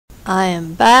I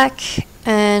am back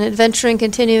and adventuring,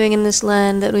 continuing in this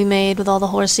land that we made with all the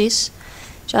horsies,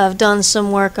 which I've done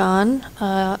some work on.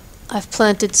 I've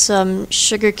planted some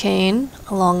sugar cane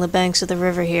along the banks of the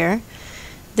river here.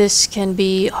 This can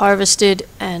be harvested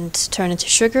and turned into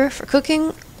sugar for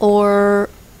cooking, or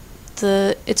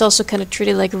it's also kind of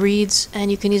treated like reeds,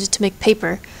 and you can use it to make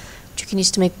paper, which you can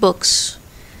use to make books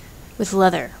with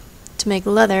leather. To make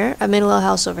leather, I made a little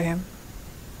house over here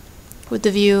with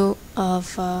the view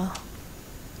of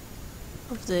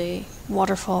the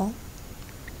waterfall.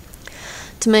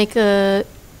 To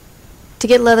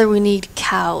get leather, we need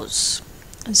cows,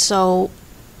 and so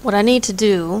what I need to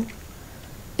do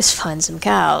is find some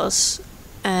cows.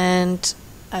 And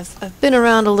I've been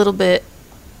around a little bit,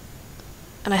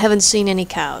 and I haven't seen any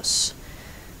cows.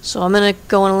 So I'm gonna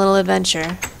go on a little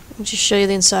adventure. I'll just show you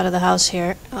the inside of the house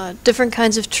here. Different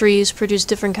kinds of trees produce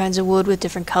different kinds of wood with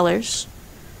different colors.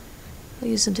 I'll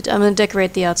use them I'm gonna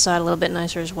decorate the outside a little bit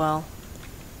nicer as well.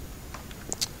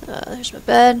 There's my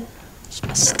bed. There's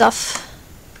my stuff.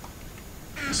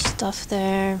 Stuff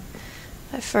there.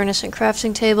 My furnace and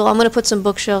crafting table. I'm gonna put some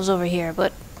bookshelves over here,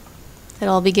 but it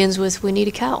all begins with we need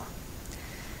a cow.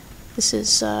 This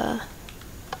is a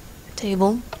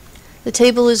table. The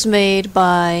table is made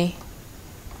by,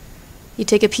 you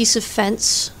take a piece of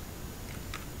fence.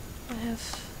 I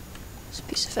have a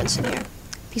piece of fence in here.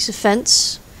 Piece of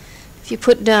fence. If you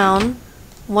put down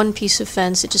one piece of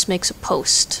fence, it just makes a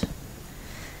post.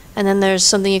 And then there's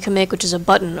something you can make, which is a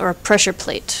button or a pressure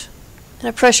plate. And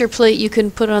a pressure plate, you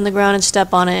can put it on the ground and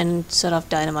step on it and set off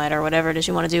dynamite or whatever it is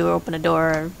you want to do, or open a door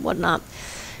or whatnot.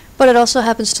 But it also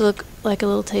happens to look like a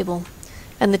little table.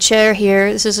 And the chair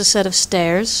here, this is a set of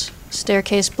stairs.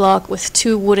 Staircase block with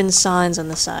 2 wooden signs on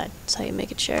the side. That's how you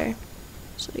make a chair.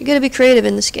 So you gotta be creative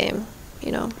in this game,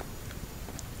 you know.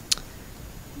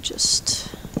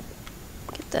 Just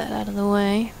get that out of the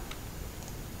way.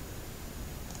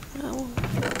 I'll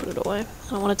put it away. I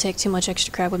don't want to take too much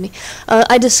extra crap with me.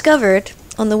 I discovered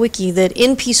on the wiki that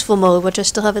in peaceful mode, which I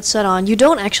still have it set on, you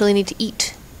don't actually need to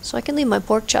eat. So I can leave my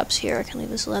pork chops here. I can leave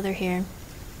this leather here.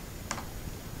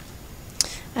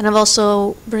 And I've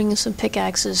also bringing some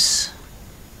pickaxes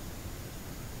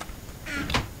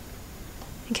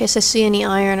in case I see any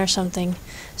iron or something.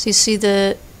 So you see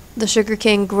the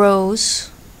sugarcane grows.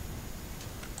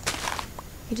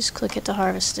 You just click it to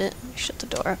harvest it. Let me shut the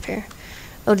door up here.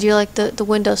 Oh, do you like the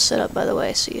window set up, by the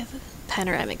way, so you have a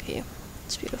panoramic view.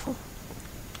 It's beautiful.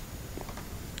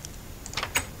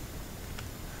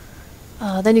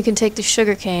 Then you can take the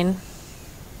sugar cane.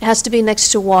 It has to be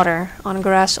next to water, on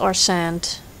grass or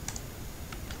sand.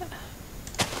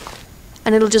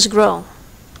 And it'll just grow.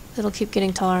 It'll keep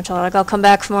getting taller and taller. Like, I'll come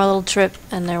back from our little trip,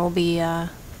 and there will be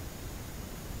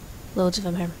loads of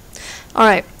them here.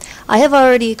 Alright, I have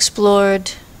already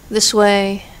explored this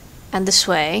way,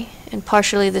 and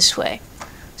partially this way.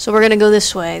 So we're going to go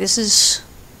this way. This is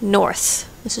north.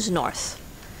 This is north.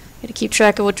 You gotta keep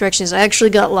track of what direction it is. I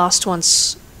actually got lost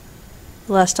once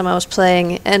the last time I was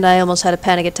playing, and I almost had a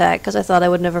panic attack because I thought I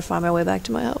would never find my way back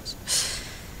to my house.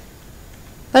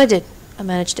 But I did. I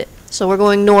managed it. So we're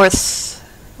going north.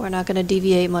 We're not going to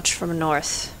deviate much from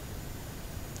north,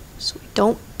 so we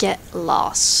don't get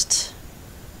lost.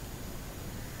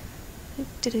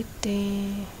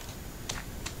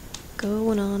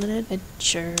 Going on an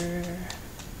adventure.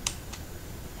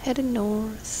 Heading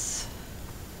north.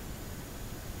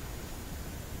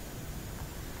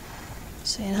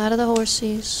 Saying hi to the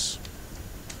horsies.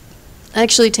 I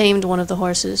actually tamed one of the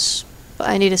horses, but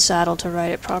I need a saddle to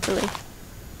ride it properly.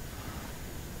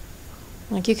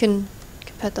 Like, you can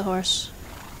pet the horse,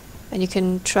 and you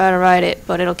can try to ride it,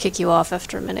 but it'll kick you off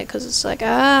after a minute, because it's like,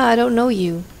 I don't know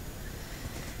you.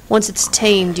 Once it's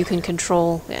tamed, you can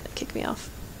control... Yeah, kick me off.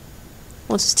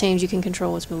 Once it's tamed, you can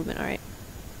control its movement, alright?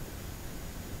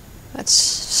 That's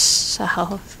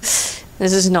south.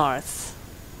 This is north.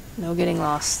 No getting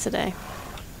lost today.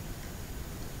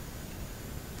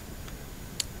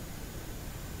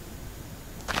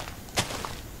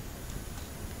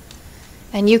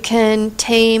 And you can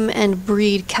tame and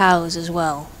breed cows as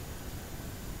well.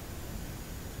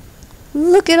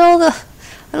 Look at all the...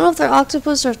 I don't know if they're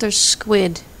octopus or if they're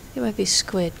squid. It might be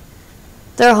squid.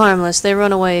 They're harmless. They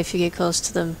run away if you get close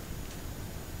to them.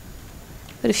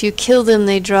 But if you kill them,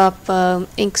 they drop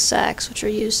ink sacs, which are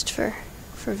used for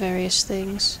various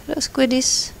things. Hello,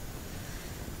 squiddies.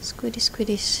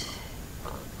 Squiddies.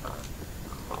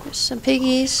 There's some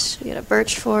piggies. We got a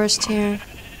birch forest here.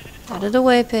 Out of the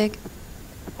way, pig.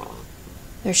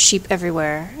 There's sheep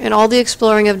everywhere. In all the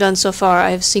exploring I've done so far, I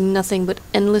have seen nothing but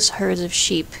endless herds of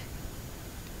sheep.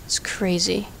 It's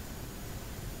crazy.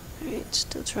 Alright,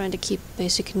 still trying to keep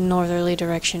basic northerly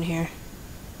direction here.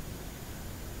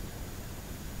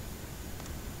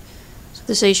 So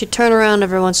they say you should turn around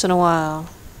every once in a while.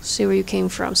 See where you came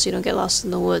from so you don't get lost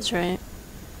in the woods, right?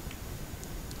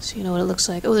 So you know what it looks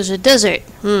like. Oh, there's a desert!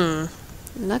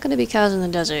 Not gonna be cows in the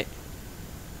desert.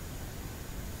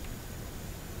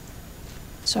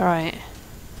 It's alright.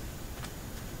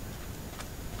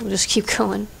 We'll just keep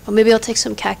going. Or maybe I'll take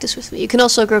some cactus with me. You can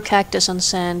also grow cactus on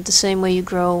sand the same way you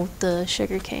grow the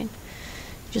sugar cane.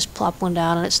 You just plop one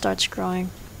down and it starts growing.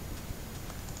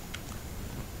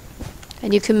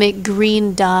 And you can make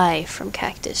green dye from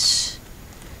cactus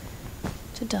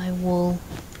to dye wool.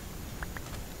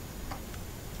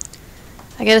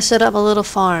 I gotta set up a little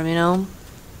farm, you know?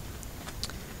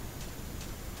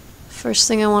 First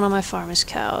thing I want on my farm is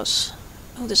cows.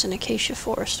 Oh, there's an acacia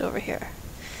forest over here.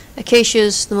 Acacia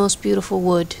is the most beautiful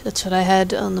wood. That's what I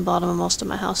had on the bottom of most of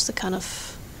my house. The kind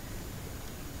of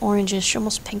orangish,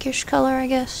 almost pinkish color, I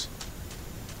guess.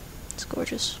 It's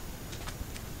gorgeous.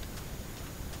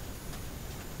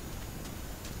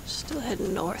 Still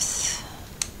heading north.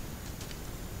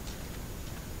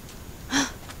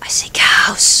 I see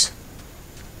cows!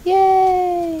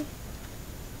 Yay!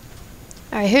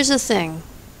 Alright, here's the thing.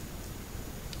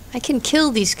 I can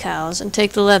kill these cows and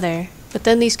take the leather, but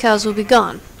then these cows will be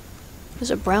gone. There's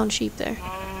a brown sheep there.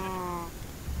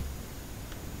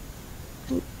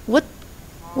 And what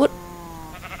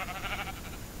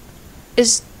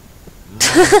is...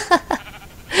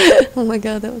 Oh my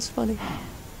god, that was funny.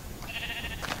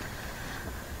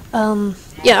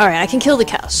 Yeah, alright, I can kill the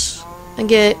cows. And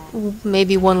get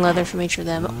maybe one leather from each of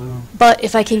them. But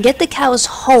if I can get the cows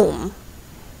home...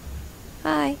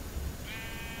 Hi.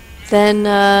 Then,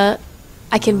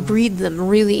 I can breed them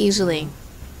really easily.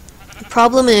 The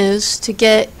problem is, to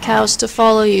get cows to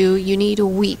follow you, you need a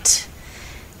wheat.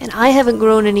 And I haven't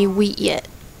grown any wheat yet.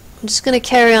 I'm just gonna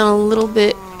carry on a little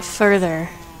bit further.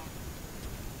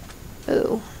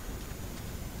 Oh.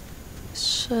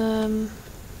 This,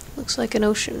 looks like an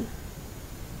ocean.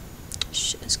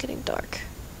 Shit, it's getting dark.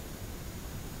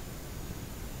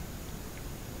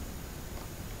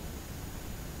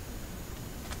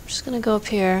 I'm just gonna go up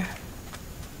here.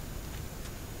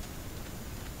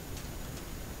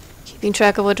 Keeping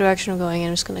track of what direction I'm going in,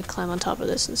 I'm just gonna climb on top of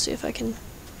this and see if I can...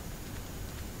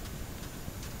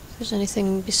 If there's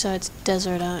anything besides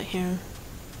desert out here.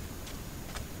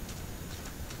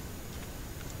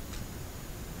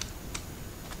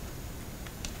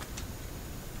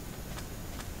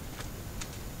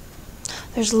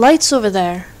 There's lights over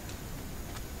there.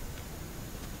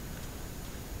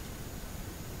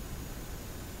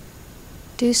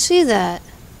 Do you see that?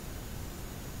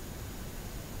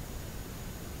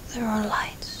 There are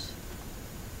lights.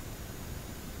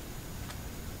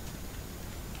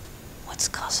 What's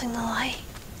causing the light?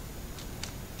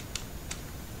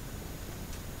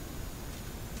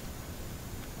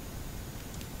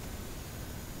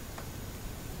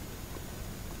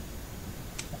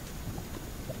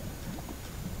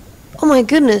 Oh my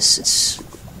goodness,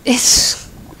 it's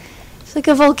like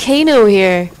a volcano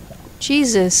here.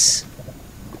 Jesus.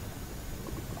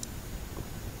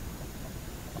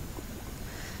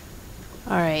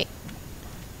 Alright.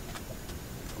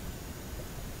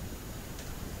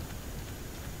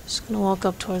 Just gonna walk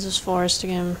up towards this forest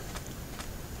again.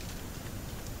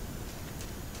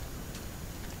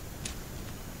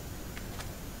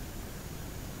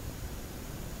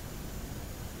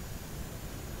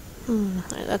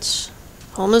 Alright, that's...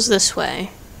 home is this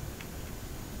way.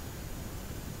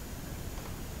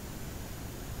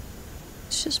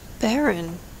 It's just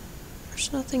barren.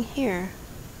 There's nothing here.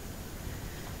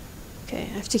 Okay,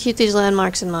 I have to keep these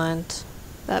landmarks in mind.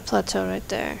 That plateau right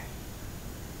there.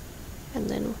 And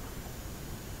then...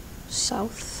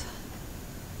 south.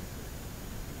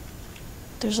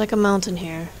 There's like a mountain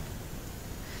here.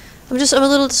 I'm a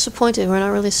little disappointed. We're not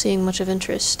really seeing much of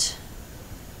interest.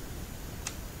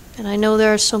 And I know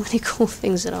there are so many cool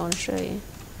things that I want to show you.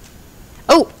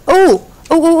 Oh! Oh!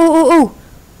 Oh! Oh! Oh! Oh! Oh!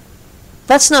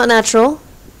 That's not natural.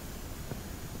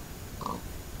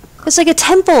 It's like a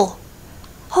temple!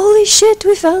 Holy shit,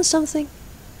 we found something.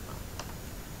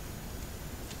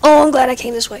 Oh, I'm glad I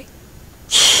came this way.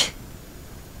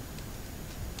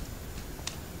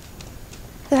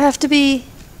 There have to be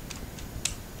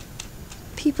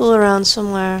people around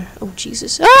somewhere. Oh,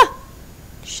 Jesus. Ah!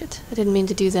 Shit, I didn't mean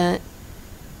to do that.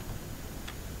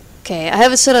 Okay, I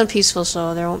have it set on peaceful,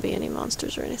 so there won't be any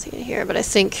monsters or anything in here, but I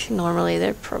think normally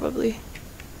there probably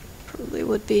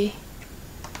would be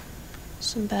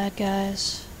some bad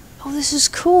guys. Oh, this is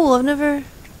cool. I've never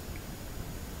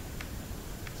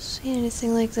seen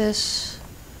anything like this.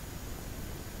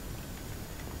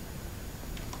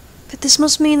 this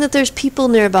must mean that there's people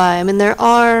nearby. I mean, there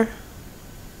are...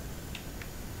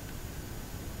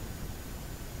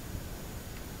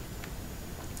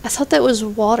 I thought that was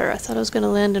water. I thought I was going to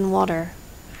land in water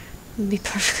and be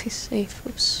perfectly safe.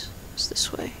 Oops. It's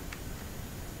this way.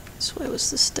 This way was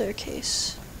the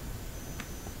staircase.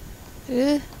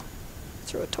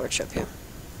 Throw a torch up here.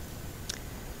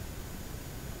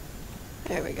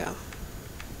 There we go.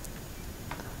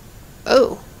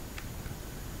 Oh.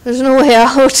 There's no way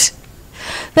out.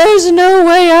 There's no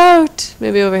way out.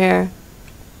 Maybe over here.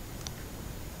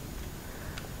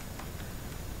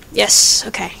 Yes,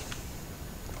 okay.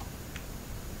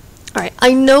 Alright,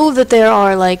 I know that there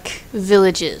are, like,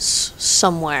 villages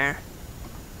somewhere.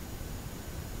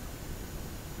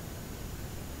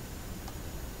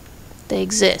 They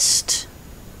exist.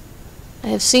 I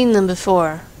have seen them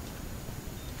before.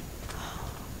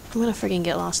 I'm gonna freaking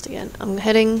get lost again. I'm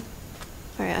heading...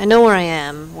 Alright, I know where I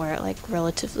am, where, like,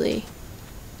 relatively...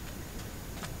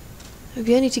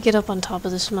 Maybe I need to get up on top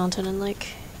of this mountain and, like...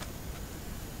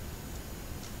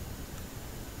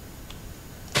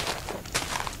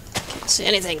 Can't see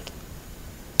anything.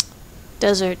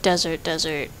 Desert, desert,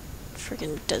 desert.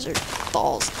 Freaking desert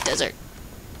balls, desert.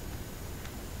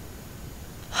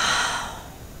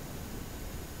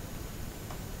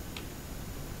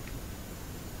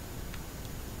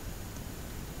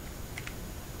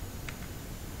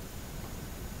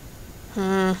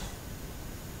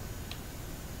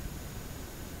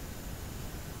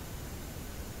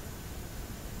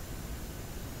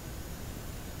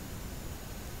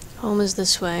 Home is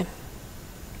this way.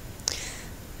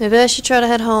 Maybe I should try to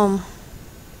head home.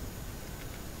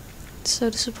 It's so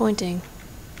disappointing.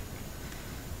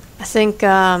 I think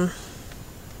I'm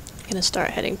gonna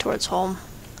start heading towards home.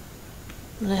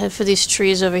 I'm gonna head for these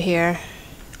trees over here.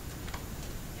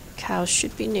 Cows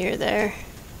should be near there.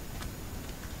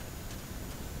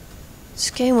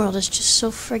 This game world is just so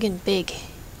friggin' big.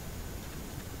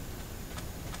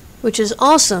 Which is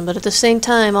awesome, but at the same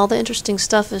time, all the interesting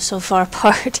stuff is so far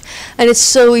apart. And it's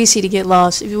so easy to get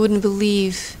lost. If you wouldn't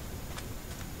believe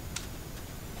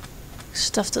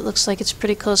stuff that looks like it's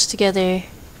pretty close together.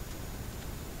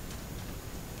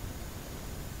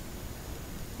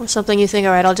 Or something you think,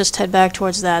 alright, I'll just head back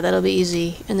towards that. That'll be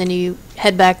easy. And then you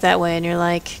head back that way and you're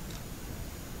like,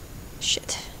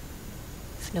 shit.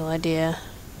 I have no idea.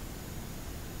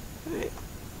 Alright.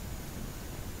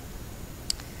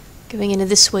 Going into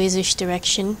this ways-ish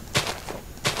direction.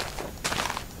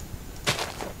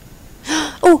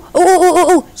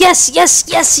 Oh! Yes, yes,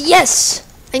 yes, yes!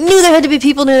 I knew there had to be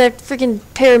people near that freaking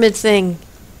pyramid thing.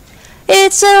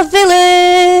 It's a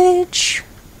village!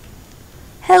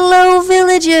 Hello,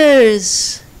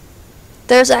 villagers!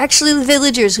 There's actually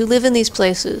villagers who live in these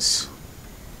places.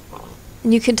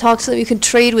 And you can talk to them, you can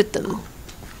trade with them.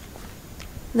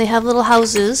 And they have little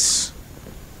houses.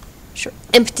 Sure,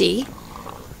 empty.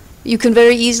 You can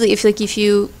very easily, if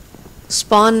you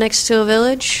spawn next to a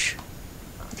village,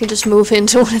 you can just move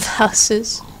into one of the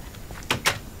houses.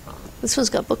 This one's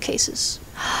got bookcases.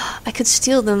 I could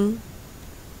steal them.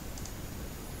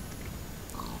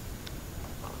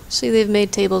 See, they've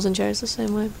made tables and chairs the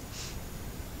same way.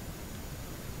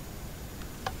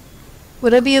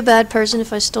 Would I be a bad person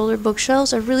if I stole their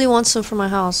bookshelves? I really want some for my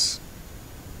house.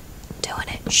 I'm doing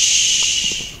it.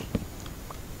 Shh.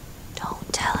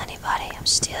 Don't tell anybody I'm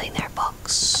stealing their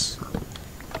books.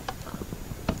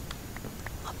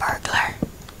 I'm a burglar.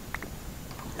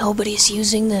 Nobody's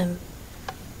using them.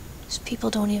 These people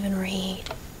don't even read.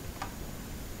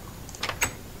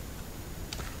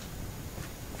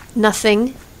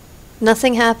 Nothing.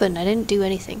 Nothing happened. I didn't do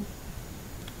anything.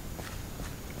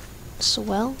 It's a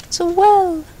well? It's a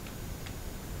well!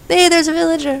 Hey, there's a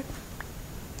villager!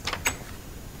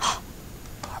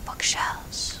 More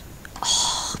bookshelves.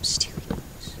 Oh, I'm stealing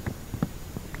those.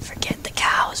 Forget the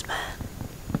cows, man.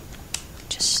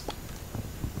 Just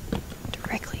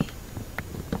directly.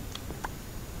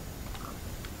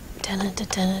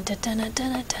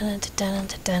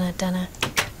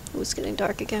 Ooh, it's getting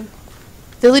dark again.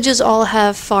 Villages all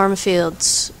have farm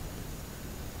fields.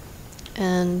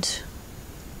 And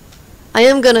I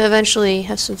am gonna eventually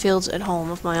have some fields at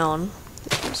home of my own.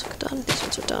 These ones are done. These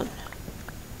ones are done.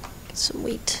 Get some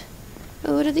wheat.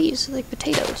 Oh, what are these? Like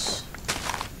potatoes.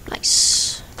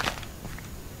 Nice.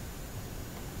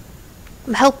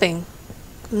 I'm helping.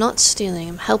 I'm not stealing.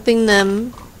 I'm helping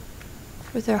them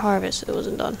with their harvest. It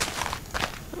wasn't done.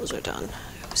 Those are done.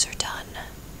 Those are done.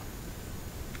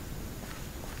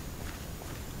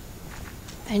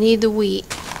 I need the wheat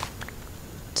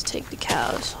to take the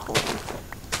cows home.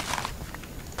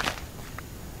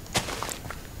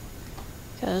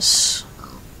 Because,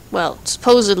 well,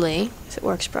 supposedly, If it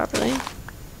works properly.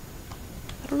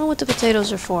 I don't know what the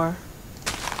potatoes are for.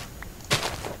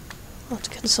 I'll have to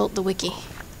consult the wiki.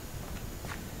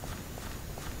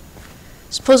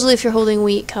 Supposedly if you're holding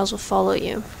wheat, cows will follow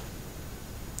you.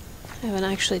 I haven't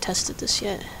actually tested this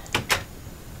yet.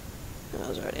 That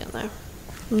was already in there.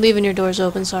 I'm leaving your doors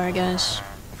open, sorry guys.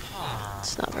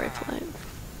 It's not very polite.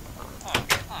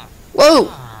 Whoa!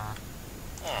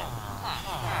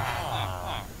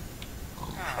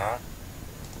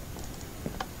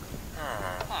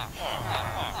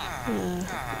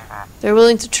 They're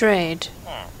willing to trade.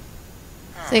 I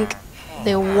think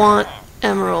they want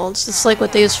emeralds. It's like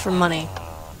what they use for money.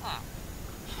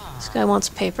 This guy wants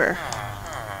paper.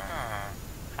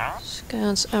 This guy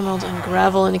wants emeralds and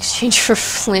gravel in exchange for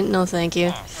flint. No thank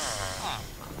you.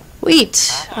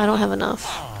 Wheat! I don't have enough.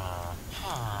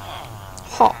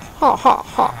 Ha! Ha! Ha!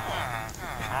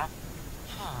 Ha!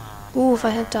 Ooh, if I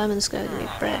have diamonds, this guy can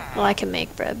make bread. Well, I can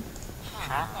make bread.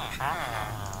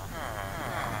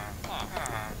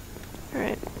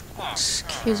 Alright.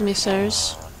 Excuse me,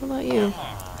 sirs. What about you?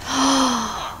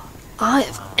 Eye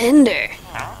of Ender!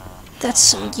 That's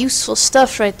some useful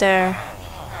stuff right there.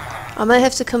 I might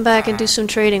have to come back and do some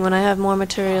trading when I have more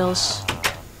materials.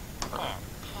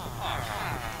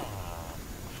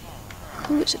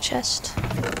 Ooh, it's a chest.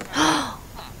 Am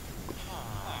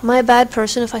I a bad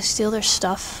person if I steal their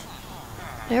stuff?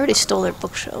 I already stole their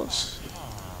bookshelves.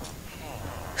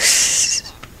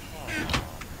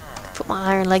 Put my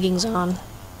iron leggings on.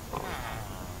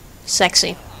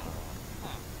 Sexy.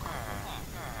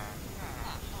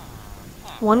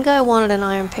 One guy wanted an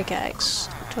iron pickaxe.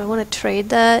 Do I want to trade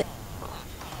that?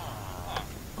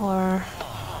 Or...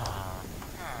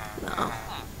 no.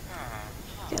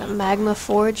 Get a magma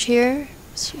forge here.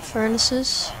 Some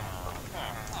furnaces.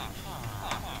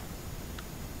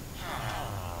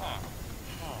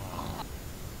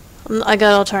 I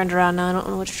got it all turned around now. I don't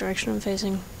know which direction I'm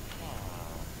facing.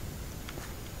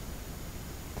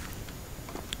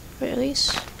 Wait, at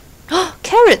least. Oh,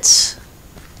 carrots!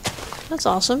 That's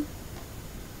awesome.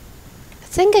 I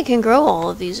think I can grow all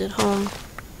of these at home.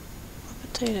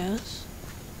 Potatoes.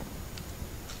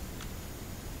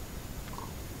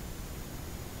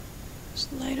 There's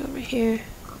light over here.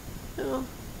 Oh.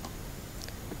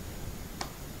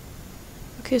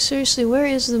 Okay, seriously, where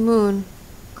is the moon?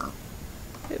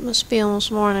 It must be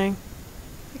almost morning.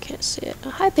 I can't see it.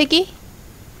 Oh, hi, Piggy.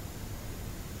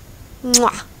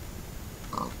 Mwah.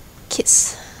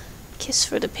 Kiss. Kiss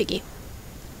for the piggy.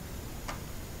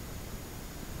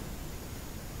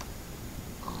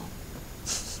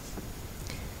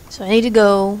 So I need to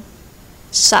go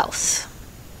south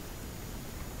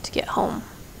to get home.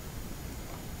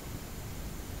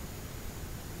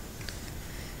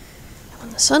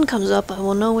 When the sun comes up, I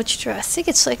will know which direction. I think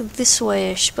it's like this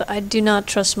way-ish, but I do not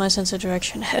trust my sense of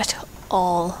direction at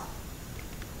all.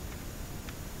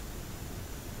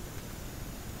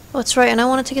 Oh, that's right, and I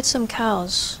wanted to get some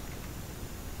cows.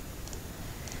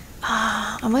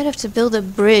 I might have to build a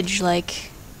bridge, like,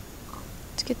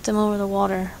 to get them over the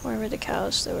water. Where were the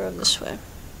cows? They were over this way.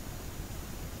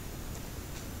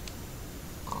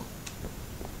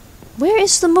 Where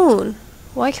is the moon?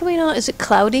 Why can we not? Is it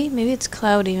cloudy? Maybe it's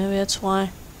cloudy. Maybe that's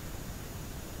why.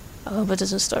 I hope it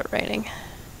doesn't start raining.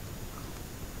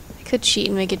 I could cheat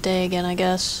and make it day again, I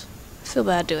guess. I feel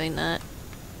bad doing that.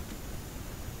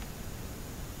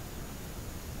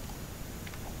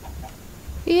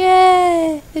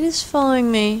 Yay! It is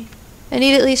following me. I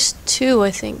need at least 2,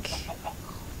 I think.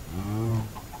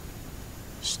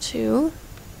 There's 2.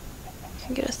 I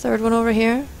can get a 3rd one over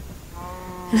here.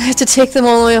 And I have to take them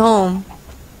all the way home.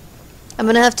 I'm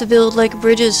gonna have to build, like,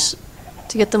 bridges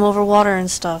to get them over water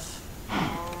and stuff.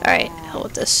 Alright, hell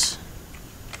with this.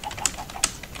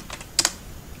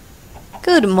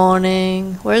 Good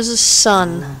morning. Where's the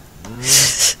sun?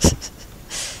 Let's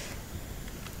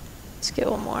get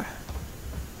one more.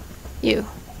 You.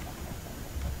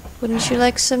 Wouldn't you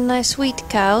like some nice wheat,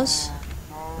 cows?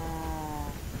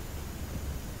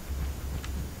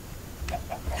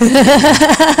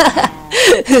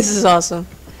 This is awesome.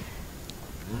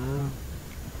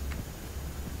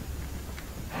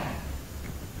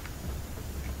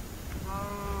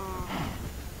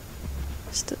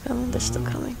 Still coming, they're still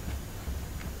coming.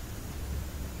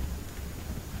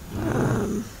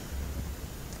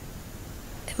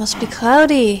 It must be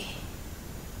cloudy.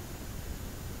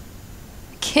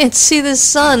 I can't see the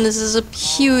sun. This is a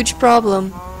huge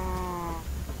problem.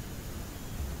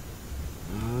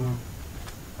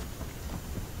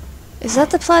 Is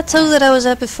that the plateau that I was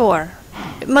at before?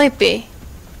 It might be.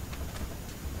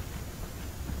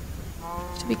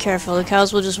 To be careful, the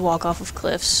cows will just walk off of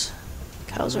cliffs.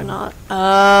 Cows are not.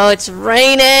 Oh, it's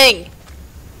raining!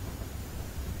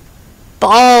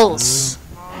 Balls!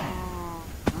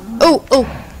 Oh,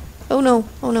 oh! Oh no,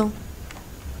 oh no.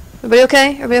 Everybody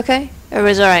okay? Everybody okay?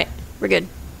 Everybody's alright. We're good.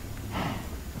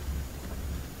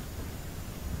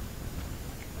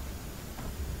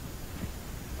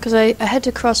 Because I had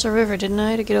to cross a river, didn't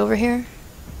I, to get over here?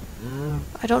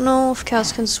 I don't know if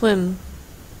cows can swim.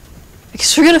 I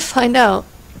guess we're gonna find out.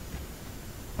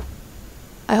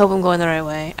 I hope I'm going the right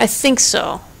way. I think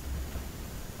so.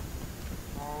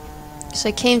 Because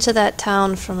I came to that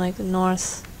town from, like, the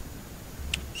north.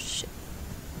 Shit.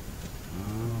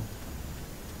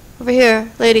 Over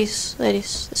here. Ladies.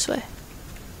 Ladies. This way.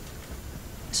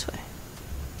 This way.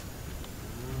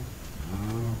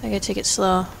 I gotta take it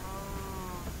slow.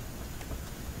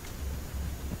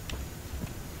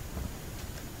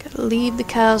 Gotta lead the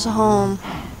cows home.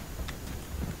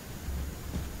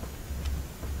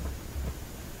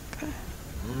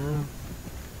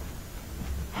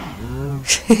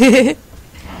 I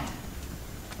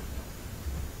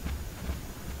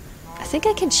think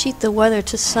I can cheat the weather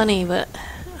to sunny, but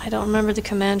I don't remember the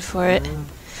command for it.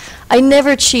 I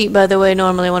never cheat, by the way,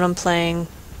 normally when I'm playing.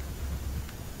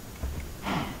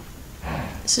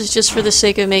 This is just for the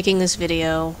sake of making this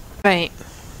video. Right.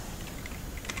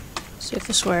 See if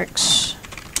this works.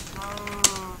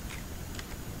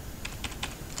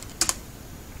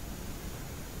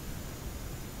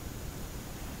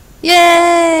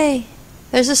 Yay!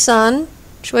 There's the sun.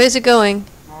 Which way is it going?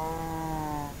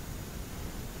 Oh,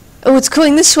 it's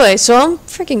going this way, so I'm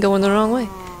freaking going the wrong way.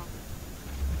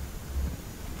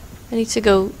 I need to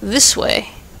go this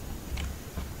way.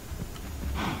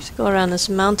 Just go around this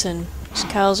mountain. These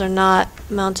cows are not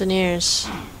mountaineers.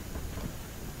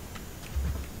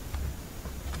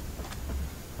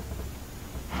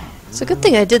 It's a good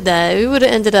thing I did that. We would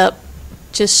have ended up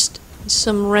just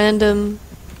some random...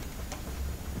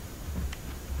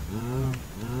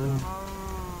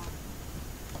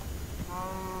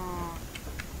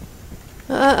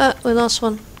 we lost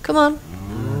one. Come on.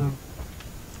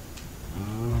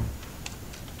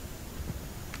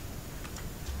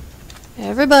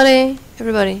 Everybody,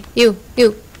 everybody. You.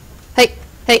 Hey,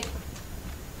 hey.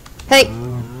 Hey.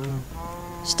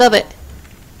 Stop it.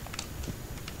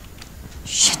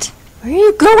 Shit. Where are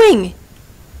you going?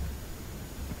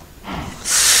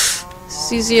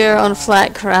 It's easier on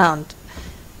flat ground.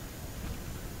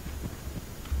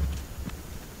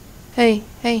 Hey,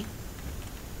 hey.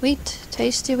 Wheat,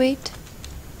 tasty wheat.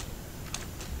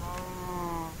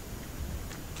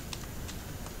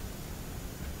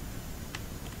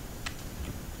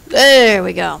 There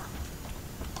we go.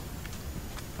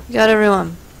 You got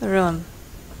everyone. Everyone.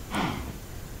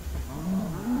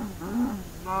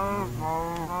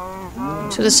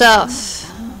 To the south.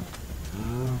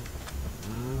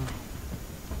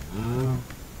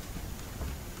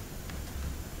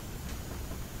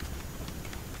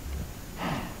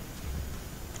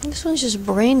 This one's just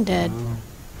brain dead.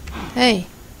 Hey.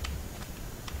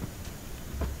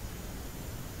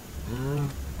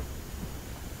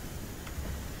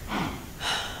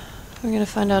 We're gonna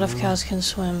find out if cows can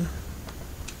swim.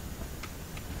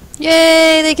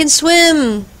 Yay, they can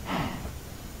swim!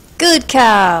 Good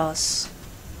cows!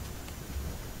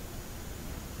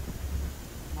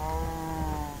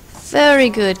 Very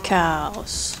good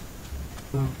cows.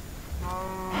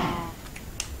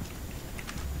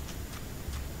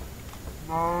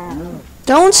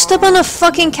 Don't step on a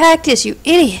fucking cactus, you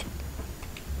idiot!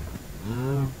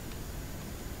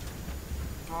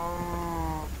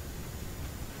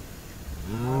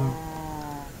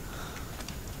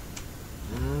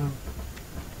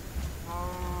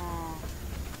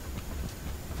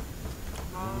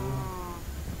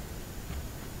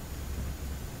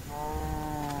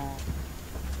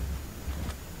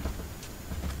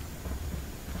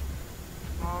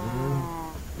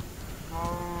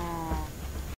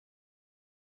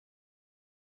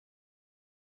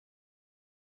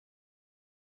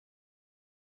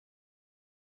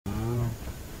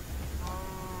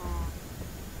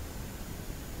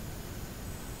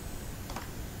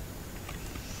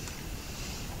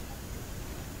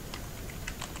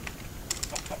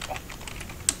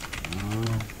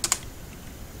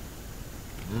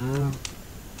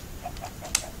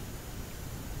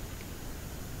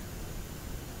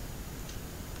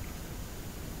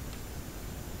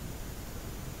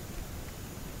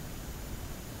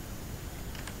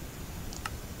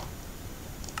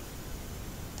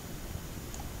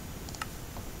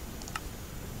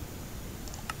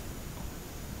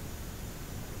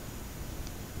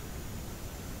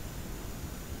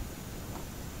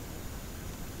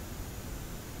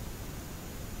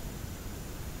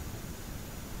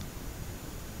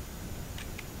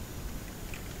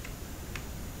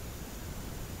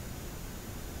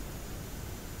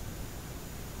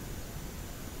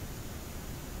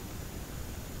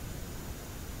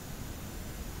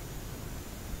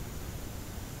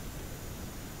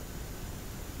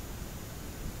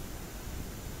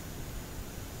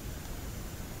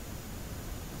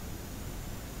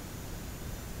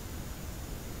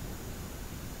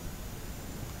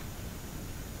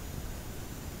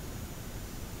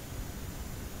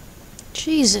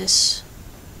 Jesus.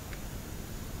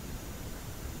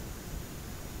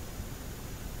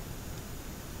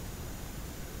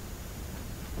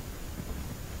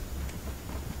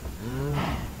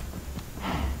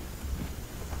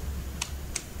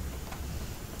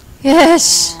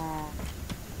 Yes!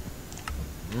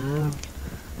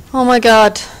 Oh my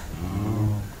god.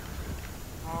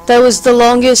 That was the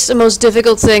longest and most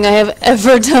difficult thing I have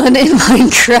ever done in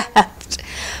Minecraft.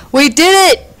 We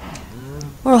did it!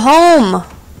 We're home!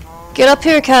 Get up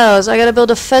here, cows. I gotta build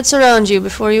a fence around you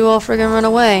before you all friggin' run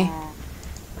away.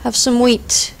 Have some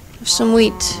wheat. Have some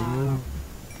wheat.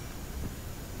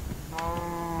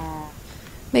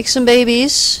 Make some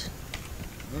babies.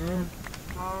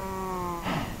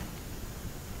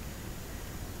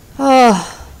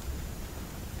 Oh.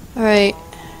 Alright.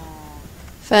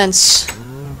 Fence.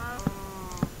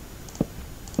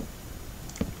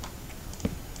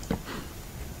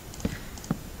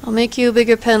 I'll make you a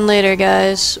bigger pen later,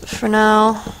 guys. For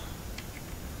now,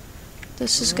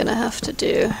 this is gonna have to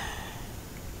do.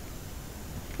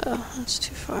 Oh, that's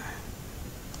too far.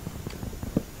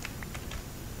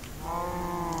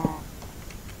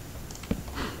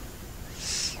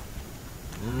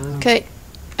 Okay,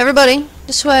 everybody,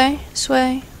 this way, this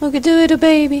way. Look at the little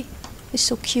baby. He's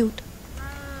so cute.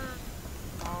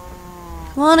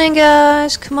 Come on in,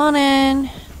 guys. Come on in.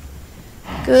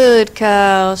 Good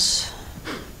cows.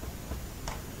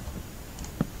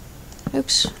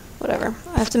 Oops, whatever.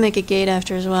 I have to make a gate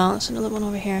after as well. There's another one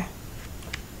over here.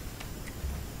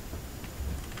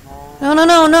 No, no,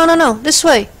 no, no, no, no. This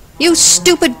way. You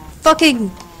stupid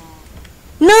fucking...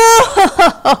 No!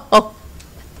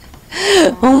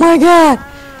 Oh my god.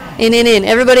 In, in, in.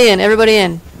 Everybody in. Everybody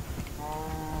in.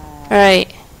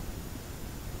 Alright.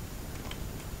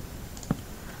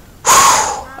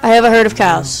 I have a herd of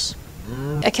cows.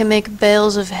 I can make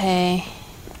bales of hay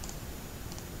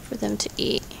for them to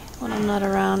eat when I'm not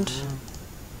around.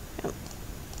 Yep.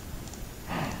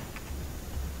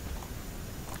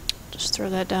 Just throw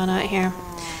that down out here.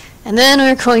 And then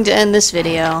we're going to end this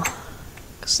video,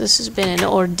 because this has been an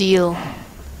ordeal.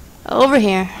 Over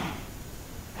here.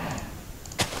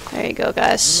 There you go,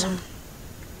 guys.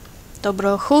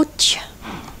 Dobro chuť.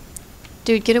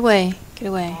 Dude, get away. Get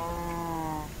away.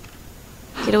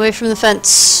 Get away from the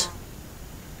fence.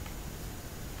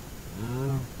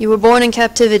 You were born in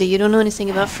captivity. You don't know anything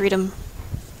about freedom.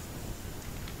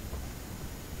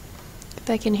 Get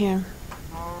back in here.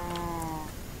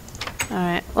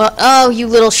 Alright. Well, oh, you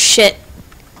little shit.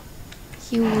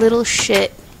 You little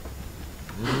shit.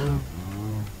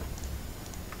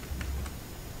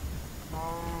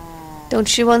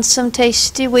 Don't you want some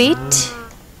tasty wheat?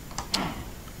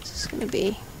 This is gonna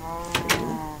be...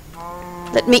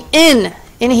 Let me in!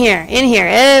 In here,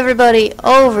 everybody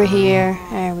over here.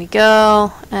 There we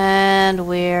go. And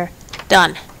we're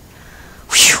done.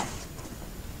 Whew.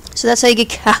 So that's how you get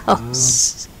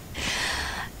cows.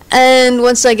 And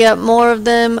once I get more of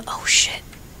them... Oh shit.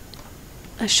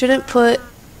 I shouldn't put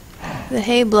the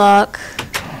hay block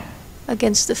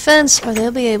against the fence or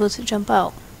they'll be able to jump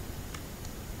out.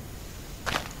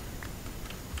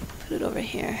 Put it over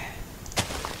here.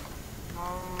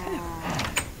 Okay.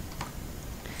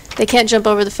 They can't jump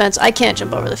over the fence. I can't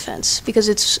jump over the fence because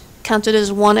it's counted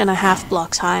as 1.5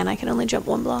 blocks high and I can only jump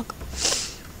 1 block.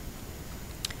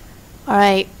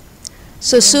 Alright.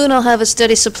 So soon I'll have a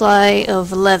steady supply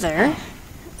of leather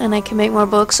and I can make more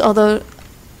books, although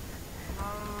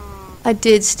I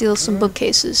did steal some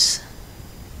bookcases.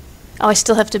 Oh, I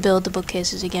still have to build the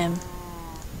bookcases again.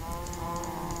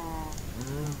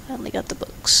 I only got the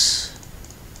books.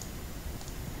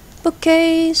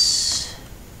 Bookcase.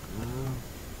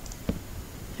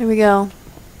 Here we go.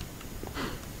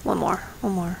 One more.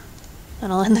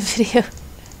 And I'll end the video.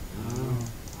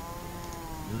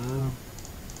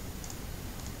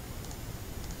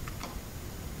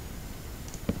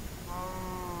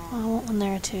 Oh, I want one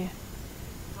there too.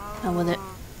 Not with it.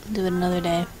 Do it another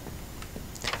day.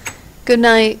 Good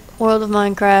night, World of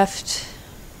Minecraft.